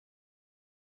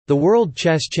The World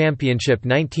Chess Championship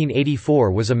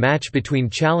 1984 was a match between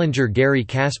challenger Garry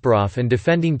Kasparov and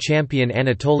defending champion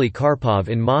Anatoly Karpov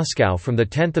in Moscow from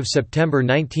 10 September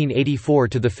 1984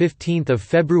 to 15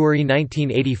 February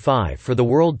 1985 for the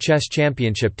World Chess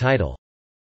Championship title.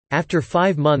 After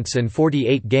 5 months and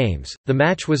 48 games, the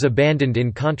match was abandoned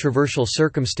in controversial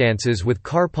circumstances with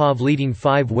Karpov leading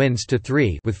 5 wins to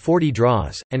 3 with 40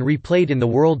 draws, and replayed in the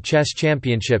World Chess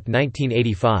Championship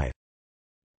 1985.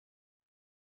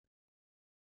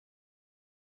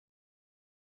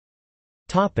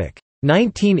 Topic: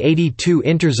 1982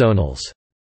 Interzonals.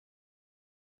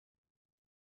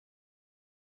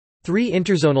 3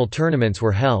 interzonal tournaments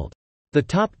were held. The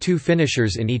top 2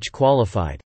 finishers in each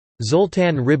qualified.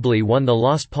 Zoltan Ribli won the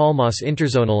Las Palmas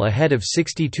Interzonal ahead of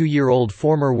 62-year-old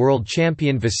former world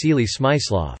champion Vasily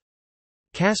Smyslov.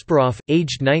 Kasparov,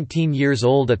 aged 19 years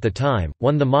old at the time,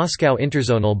 won the Moscow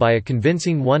Interzonal by a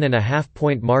convincing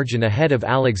 1.5-point margin ahead of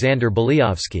Alexander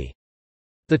Belyavsky.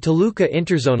 The Toluca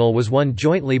Interzonal was won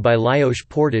jointly by Lajos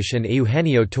Portish and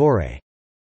Eugenio Torre.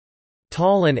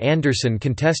 Tal and Anderson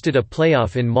contested a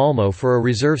playoff in Malmö for a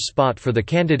reserve spot for the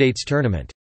candidates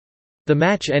tournament. The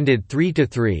match ended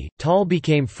 3-3. Tal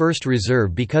became first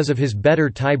reserve because of his better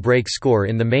tie-break score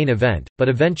in the main event, but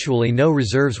eventually no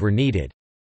reserves were needed.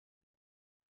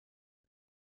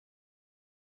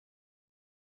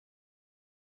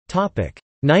 Topic: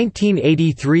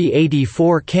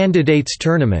 1983–84 candidates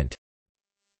tournament.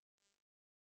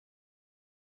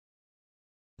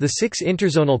 The 6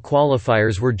 interzonal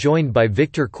qualifiers were joined by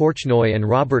Viktor Korchnoi and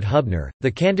Robert Hubner,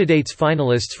 the candidates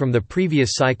finalists from the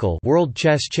previous cycle World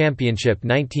Chess Championship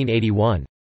 1981.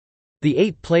 The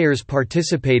 8 players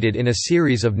participated in a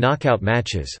series of knockout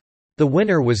matches. The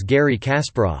winner was Garry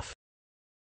Kasparov.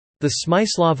 The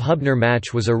Smyslov-Hubner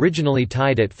match was originally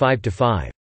tied at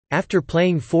 5-5. After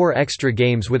playing 4 extra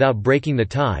games without breaking the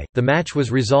tie, the match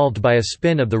was resolved by a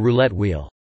spin of the roulette wheel.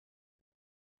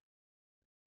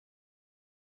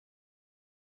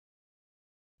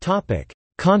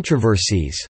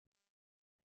 Controversies.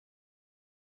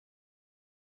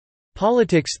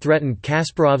 Politics threatened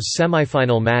Kasparov's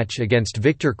semifinal match against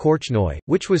Viktor Korchnoi,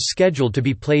 which was scheduled to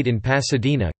be played in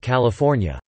Pasadena,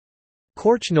 California.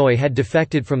 Korchnoi had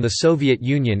defected from the Soviet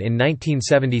Union in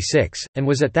 1976, and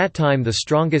was at that time the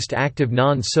strongest active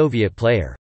non-Soviet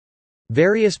player.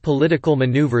 Various political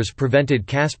maneuvers prevented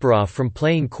Kasparov from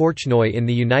playing Korchnoi in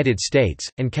the United States,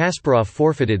 and Kasparov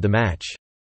forfeited the match.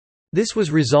 This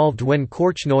was resolved when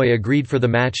Korchnoi agreed for the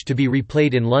match to be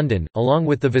replayed in London, along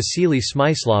with the Vasily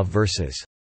Smyslov vs.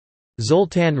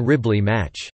 Zoltan Ribli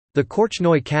match. The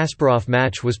Korchnoi-Kasparov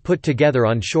match was put together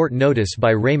on short notice by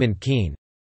Raymond Keane.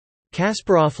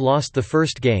 Kasparov lost the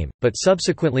first game, but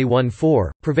subsequently won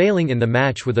 4, prevailing in the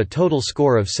match with a total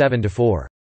score of 7-4.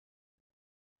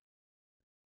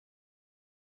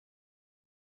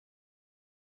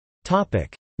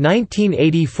 Topic: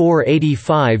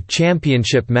 1984–85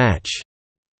 championship match.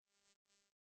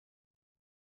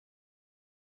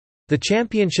 The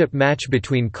championship match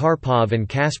between Karpov and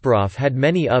Kasparov had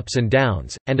many ups and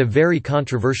downs, and a very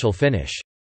controversial finish.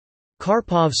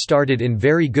 Karpov started in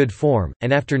very good form,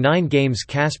 and after 9 games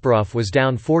Kasparov was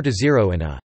down 4-0 in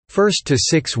a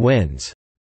first-to-6 wins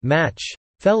match.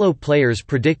 Fellow players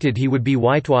predicted he would be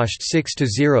whitewashed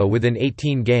 6-0 within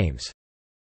 18 games.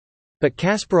 But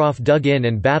Kasparov dug in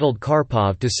and battled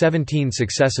Karpov to 17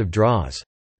 successive draws.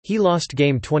 He lost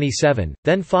Game 27,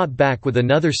 then fought back with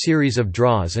another series of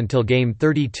draws until Game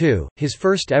 32, his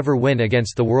first ever win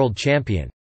against the world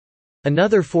champion.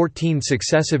 Another 14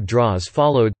 successive draws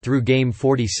followed, through Game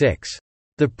 46.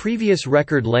 The previous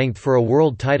record length for a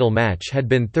world title match had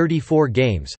been 34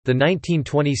 games, the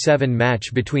 1927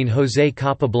 match between José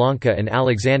Capablanca and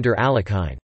Alexander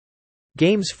Alekhine.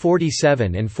 Games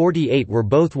 47 and 48 were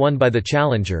both won by the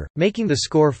challenger, making the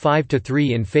score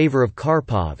 5-3 in favor of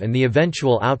Karpov and the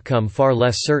eventual outcome far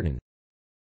less certain.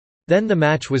 Then the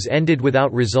match was ended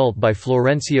without result by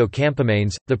Florencio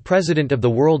Campomanes, the president of the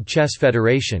World Chess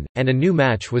Federation, and a new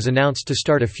match was announced to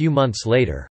start a few months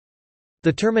later.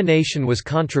 The termination was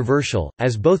controversial,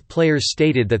 as both players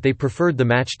stated that they preferred the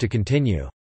match to continue.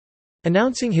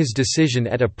 Announcing his decision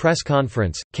at a press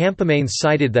conference, Campomanes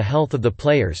cited the health of the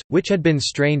players, which had been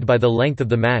strained by the length of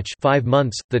the match 5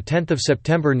 months, 10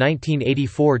 September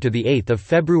 1984 to 8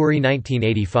 February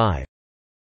 1985.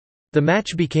 The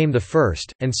match became the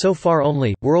first, and so far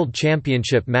only, World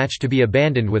Championship match to be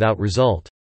abandoned without result.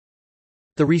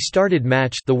 The restarted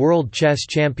match, the World Chess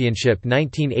Championship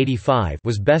 1985,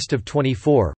 was best of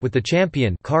 24, with the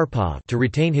champion Karpov to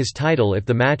retain his title if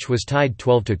the match was tied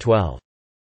 12-12.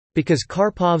 Because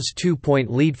Karpov's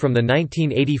 2-point lead from the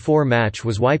 1984 match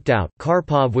was wiped out,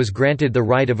 Karpov was granted the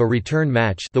right of a return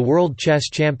match, the World Chess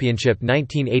Championship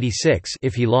 1986,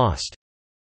 if he lost.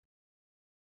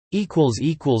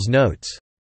 Notes